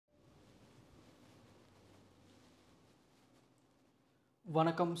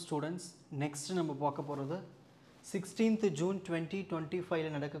வணக்கம் students. Next நம்ம பார்க்க போகிறது 16th June 2025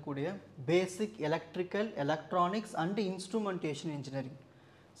 நடக்கக்கூடிய பேசிக் electrical electronics and instrumentation engineering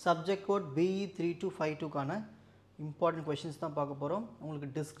subject code BEEE 3252கான important questions தான் பார்க்க போகிறோம். உங்களுக்கு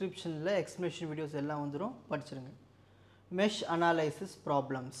டிஸ்கிரிப்ஷனில் எக்ஸ்பிளனேஷன் வீடியோஸ் எல்லாம் வந்துடும், படிச்சிருங்க. Mesh analysis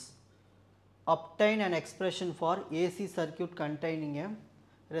problems. Obtain an expression for AC circuit containing a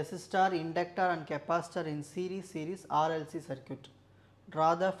resistor, inductor and capacitor in series RLC circuit.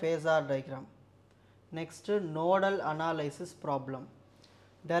 Draw the phasor diagram. Next, nodal analysis problem.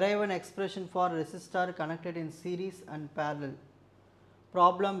 Derive an expression for resistor connected in series and parallel.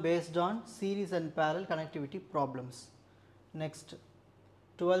 Problem based on series and parallel connectivity problems. Next,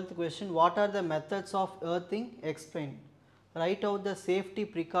 12th question. What are the methods of earthing? Explain. Write out the safety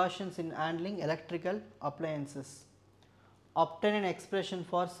precautions in handling electrical appliances. Obtain an expression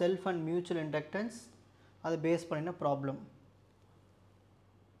for self and mutual inductance. That is based on a problem.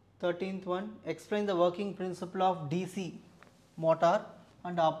 13th one. Explain the working principle of DC motor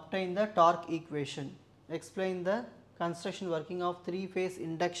and obtain the torque equation. Explain the construction working of three-phase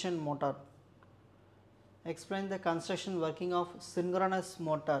induction motor. Explain the construction working of synchronous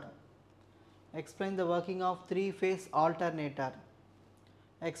motor. Explain the working of three-phase alternator.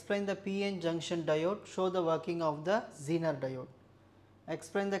 Explain the PN junction diode. Show the working of the Zener diode.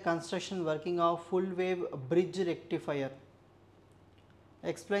 Explain the construction working of full wave bridge rectifier.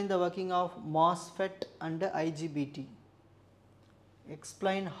 Explain the working of MOSFET and IGBT.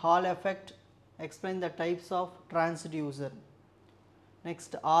 Explain Hall effect. Explain the types of transducer.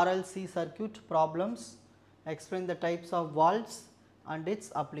 Next, RLC circuit problems. Explain the types of valves and its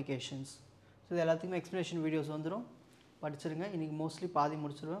applications. So இது எல்லாத்துக்குமே explanation videos வந்துடும், படிச்சிருங்க. இன்றைக்கி mostly பாதி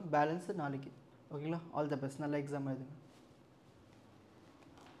முடிச்சிருவேன், balance நாளைக்கு. ஓகேங்களா? All the best. நல்ல exam எழுதுங்க.